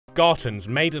Garton's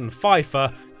maiden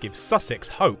fifer gives Sussex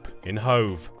hope in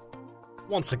Hove.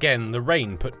 Once again, the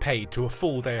rain put paid to a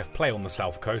full day of play on the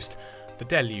south coast. The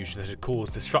deluge that had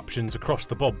caused disruptions across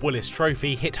the Bob Willis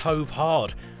Trophy hit Hove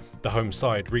hard. The home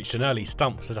side reached an early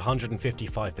stumps at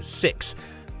 155 for 6,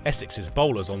 Essex's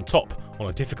bowlers on top on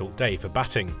a difficult day for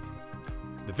batting.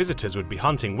 The visitors would be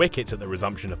hunting wickets at the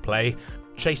resumption of play,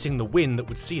 chasing the win that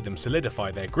would see them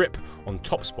solidify their grip on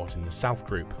top spot in the South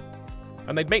Group.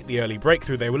 And they'd make the early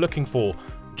breakthrough they were looking for.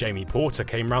 Jamie Porter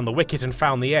came round the wicket and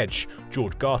found the edge,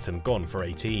 George Garton gone for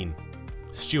 18.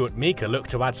 Stuart Meaker looked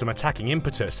to add some attacking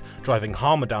impetus, driving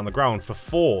Harmer down the ground for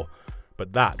 4.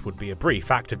 But that would be a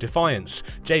brief act of defiance.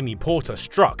 Jamie Porter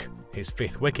struck, his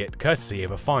 5th wicket courtesy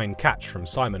of a fine catch from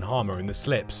Simon Harmer in the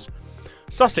slips.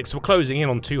 Sussex were closing in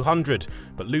on 200,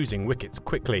 but losing wickets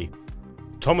quickly.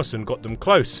 Thomason got them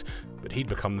close, but he'd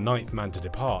become the 9th man to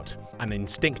depart. An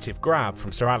instinctive grab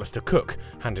from Sir Alistair Cook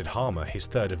handed Harmer his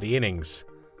 3rd of the innings.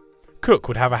 Cook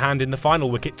would have a hand in the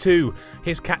final wicket too.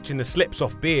 His catch in the slips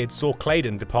off Beard saw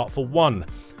Claydon depart for 1.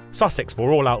 Sussex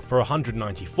were all out for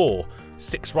 194,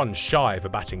 6 runs shy of a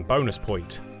batting bonus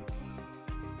point.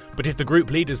 But if the group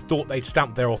leaders thought they'd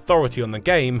stamped their authority on the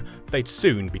game, they'd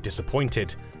soon be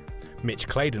disappointed. Mitch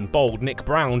Claydon bowled Nick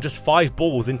Brown just 5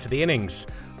 balls into the innings,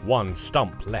 1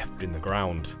 stump left in the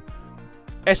ground.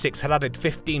 Essex had added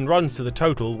 15 runs to the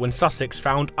total when Sussex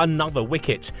found another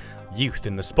wicket. Youth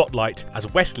in the spotlight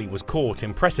as Wesley was caught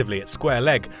impressively at square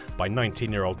leg by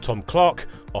 19-year-old Tom Clark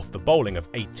off the bowling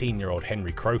of 18-year-old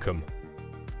Henry Crocombe.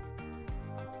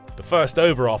 The first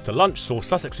over after lunch saw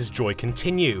Sussex's joy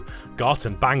continue.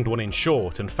 Garton banged one in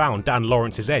short and found Dan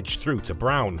Lawrence's edge through to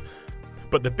Brown.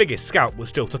 But the biggest scout was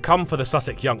still to come for the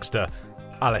Sussex youngster.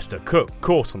 Alistair Cook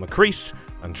caught on the crease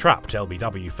and trapped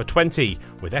LBW for 20,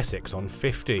 with Essex on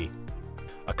 50.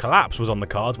 A collapse was on the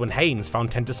cards when Haynes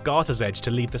found Tentascarter's edge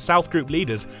to leave the South Group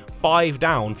leaders 5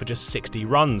 down for just 60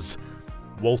 runs.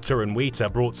 Walter and Wheater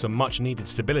brought some much-needed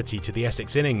stability to the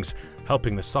Essex innings,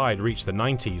 helping the side reach the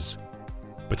 90s.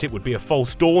 But it would be a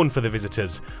false dawn for the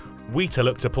visitors. Wheater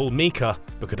looked to pull Meaker,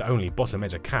 but could only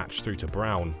bottom-edge a catch through to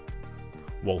Brown.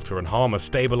 Walter and Harmer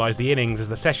stabilised the innings as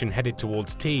the session headed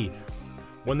towards tea.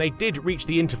 When they did reach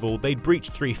the interval, they'd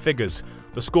breached 3 figures.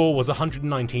 The score was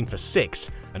 119 for 6,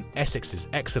 and Essex's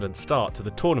excellent start to the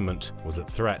tournament was at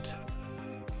threat.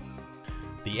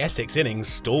 The Essex innings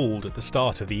stalled at the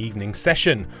start of the evening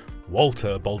session.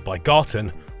 Walter bowled by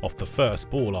Garton off the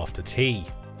first ball after tea.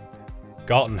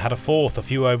 Garton had a 4th a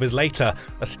few overs later,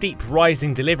 a steep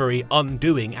rising delivery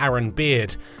undoing Aaron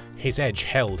Beard, his edge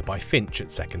held by Finch at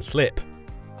second slip.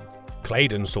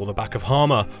 Claydon saw the back of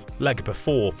Harmer, leg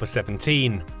before for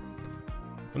 17.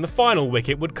 And the final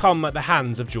wicket would come at the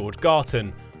hands of George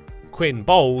Garton. Quinn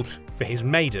bowled for his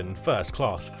maiden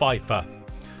first-class fifer.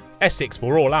 Essex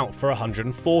were all out for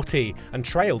 140 and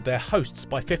trailed their hosts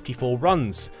by 54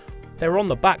 runs. They were on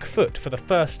the back foot for the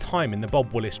first time in the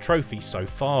Bob Willis Trophy so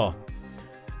far.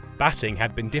 Batting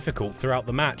had been difficult throughout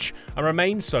the match and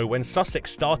remained so when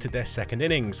Sussex started their second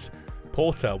innings.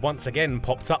 Porter once again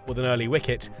popped up with an early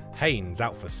wicket, Haynes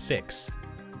out for 6.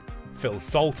 Phil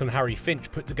Salt and Harry Finch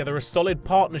put together a solid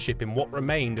partnership in what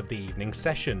remained of the evening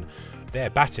session. Their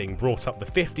batting brought up the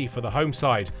 50 for the home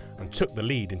side and took the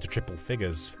lead into triple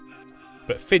figures.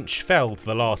 But Finch fell to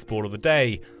the last ball of the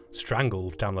day,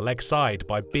 strangled down the leg side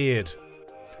by Beard.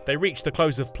 They reached the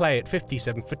close of play at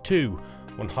 57 for 2,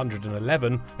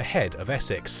 111 ahead of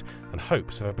Essex, and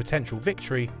hopes of a potential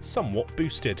victory somewhat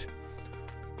boosted.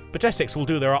 But Essex will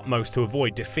do their utmost to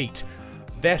avoid defeat.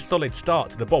 Their solid start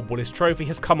to the Bob Willis Trophy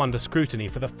has come under scrutiny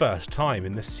for the first time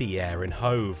in the sea air in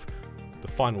Hove. The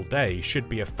final day should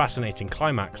be a fascinating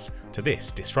climax to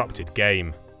this disrupted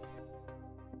game.